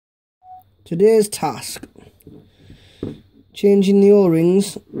Today's task: changing the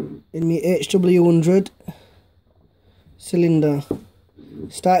O-rings in my HW100 cylinder.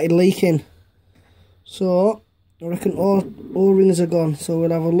 Started leaking, so I reckon O-rings are gone, so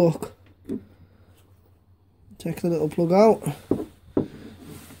we'll have a look. Take the little plug out,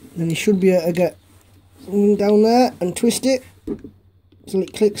 then you should be able to get something down there and twist it till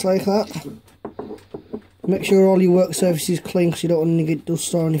it clicks like that. Make sure all your work surface is clean, because you don't want to get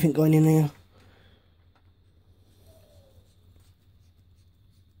dust or anything going in here.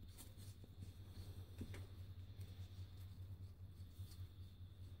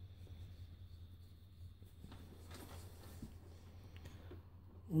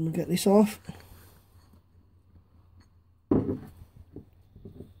 I'm going to get this off.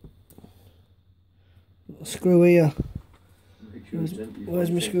 Screw here.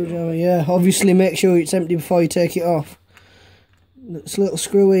 Where's my screwdriver? Yeah, obviously make sure it's empty before you take it off. This little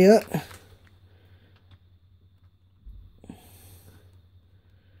screw here.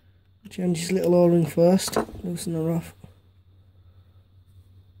 Change this little O-ring first. Loosen her off.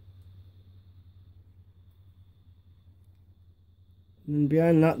 And then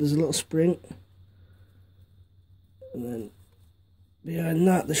behind that there's a little spring. And then behind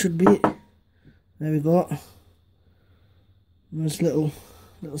that there should be... There we go. There's a little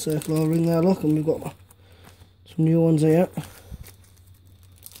circle O-ring there, look, and we've got some new ones here.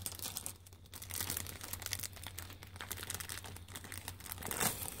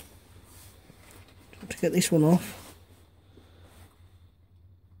 To get this one off,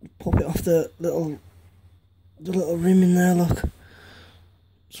 pop it off the little rim in there, look.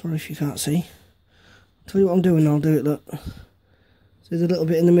 Sorry if you can't see. I'll tell you what I'm doing, I'll do it, look. So there's a little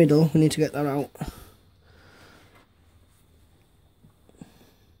bit in the middle, we need to get that out.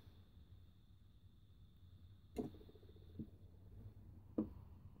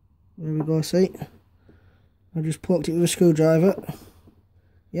 There we go, see? I just poked it with a screwdriver.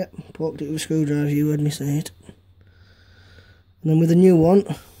 Yep, poked it with a screwdriver, you heard me say it. And then with a new one,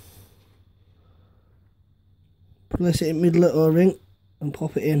 place it in middle of the O-ring and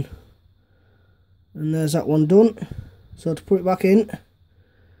pop it in. And there's that one done. So to put it back in,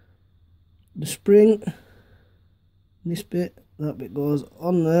 the spring, this bit, that bit goes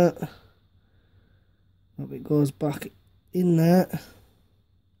on there, that bit goes back in there,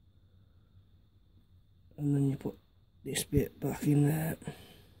 and then you put this bit back in there.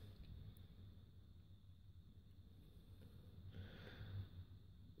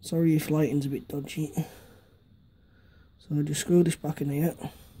 Sorry if lighting's a bit dodgy. So I just screw this back in here.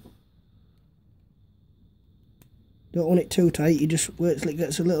 Don't want it too tight, you just wait till it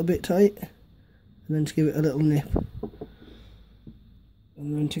gets a little bit tight, and then just give it a little nip.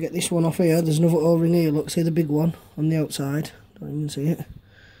 And then to get this one off here, there's another O-ring here, look, see the big one on the outside, don't even see it.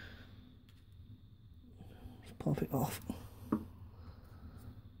 Just pop it off.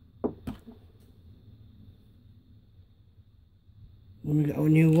 Then we get our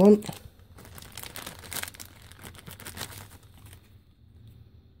new one.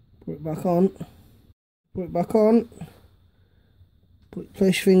 Put it back on. Put it back on,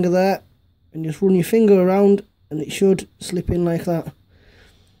 place your finger there and just run your finger around and it should slip in like that.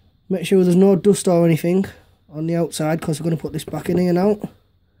 Make sure there's no dust or anything on the outside, because we're going to put this back in here now.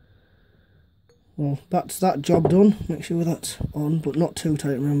 Well, that's that job done. Make sure that's on, but not too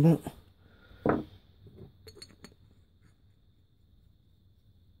tight, remember.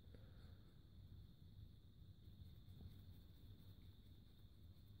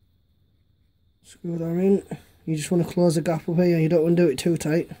 Screw that in. You just want to close the gap up here, you don't want to do it too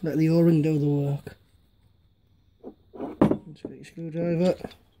tight, let the O-ring do the work. Just get your screwdriver,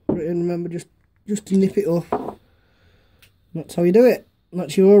 put it in, remember just to nip it up. That's how you do it.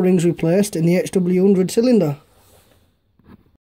 That's your O-rings replaced in the HW100 cylinder.